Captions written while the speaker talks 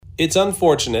It's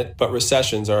unfortunate, but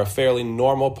recessions are a fairly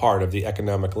normal part of the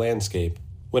economic landscape.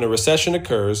 When a recession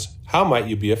occurs, how might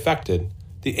you be affected?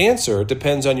 The answer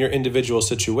depends on your individual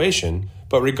situation,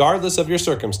 but regardless of your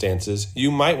circumstances, you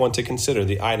might want to consider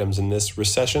the items in this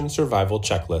recession survival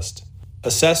checklist.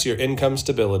 Assess your income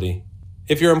stability.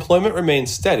 If your employment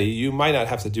remains steady, you might not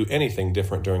have to do anything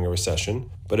different during a recession,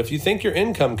 but if you think your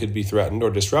income could be threatened or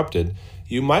disrupted,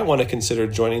 you might want to consider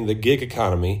joining the gig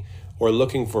economy or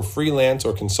looking for freelance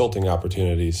or consulting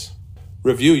opportunities.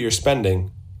 Review your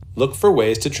spending. Look for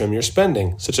ways to trim your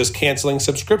spending, such as canceling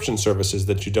subscription services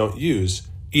that you don't use,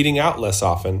 eating out less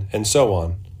often, and so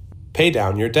on. Pay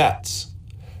down your debts.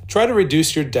 Try to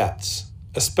reduce your debts,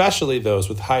 especially those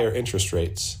with higher interest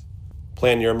rates.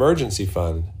 Plan your emergency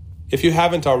fund. If you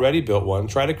haven't already built one,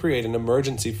 try to create an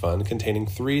emergency fund containing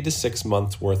 3 to 6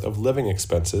 months' worth of living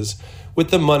expenses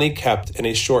with the money kept in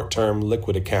a short-term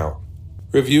liquid account.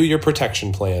 Review your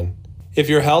protection plan. If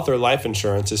your health or life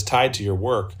insurance is tied to your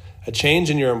work, a change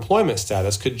in your employment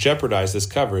status could jeopardize this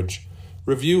coverage.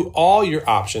 Review all your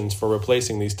options for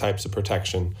replacing these types of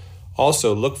protection.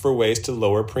 Also, look for ways to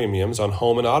lower premiums on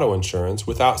home and auto insurance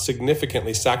without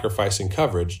significantly sacrificing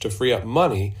coverage to free up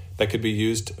money that could be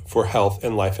used for health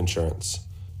and life insurance.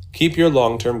 Keep your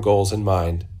long-term goals in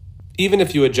mind. Even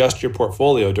if you adjust your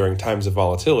portfolio during times of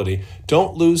volatility,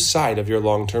 don't lose sight of your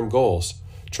long-term goals.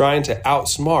 Trying to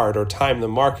outsmart or time the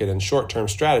market and short-term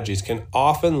strategies can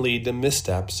often lead to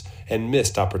missteps and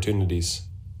missed opportunities.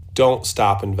 Don't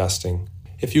stop investing.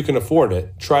 If you can afford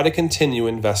it, try to continue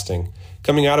investing.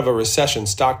 Coming out of a recession,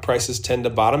 stock prices tend to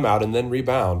bottom out and then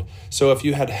rebound. So if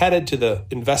you had headed to the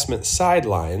investment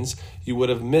sidelines, you would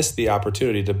have missed the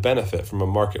opportunity to benefit from a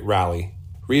market rally.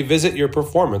 Revisit your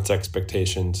performance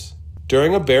expectations.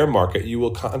 During a bear market, you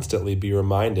will constantly be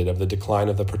reminded of the decline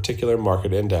of the particular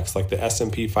market index like the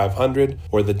S&P 500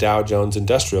 or the Dow Jones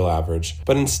Industrial Average.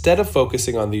 But instead of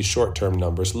focusing on these short-term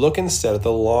numbers, look instead at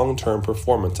the long-term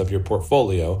performance of your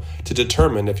portfolio to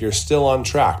determine if you're still on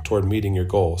track toward meeting your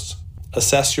goals.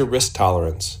 Assess your risk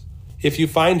tolerance. If you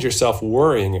find yourself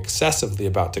worrying excessively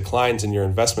about declines in your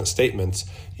investment statements,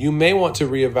 you may want to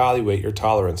reevaluate your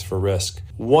tolerance for risk.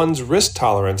 One's risk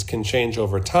tolerance can change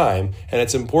over time, and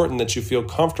it's important that you feel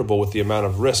comfortable with the amount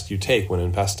of risk you take when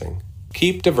investing.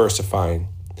 Keep diversifying.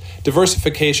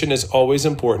 Diversification is always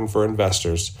important for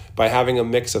investors. By having a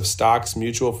mix of stocks,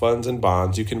 mutual funds, and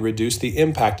bonds, you can reduce the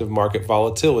impact of market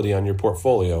volatility on your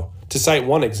portfolio. To cite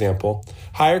one example,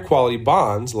 higher quality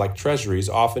bonds, like treasuries,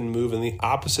 often move in the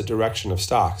opposite direction of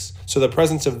stocks. So the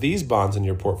presence of these bonds in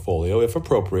your portfolio, if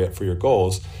appropriate for your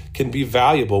goals, can be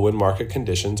valuable when market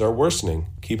conditions are worsening.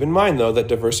 Keep in mind, though, that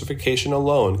diversification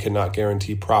alone cannot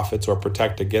guarantee profits or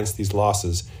protect against these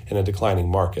losses in a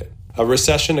declining market. A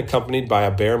recession accompanied by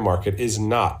a bear market is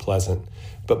not pleasant,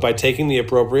 but by taking the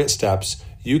appropriate steps,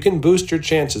 you can boost your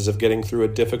chances of getting through a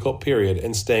difficult period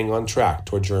and staying on track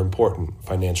towards your important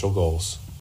financial goals.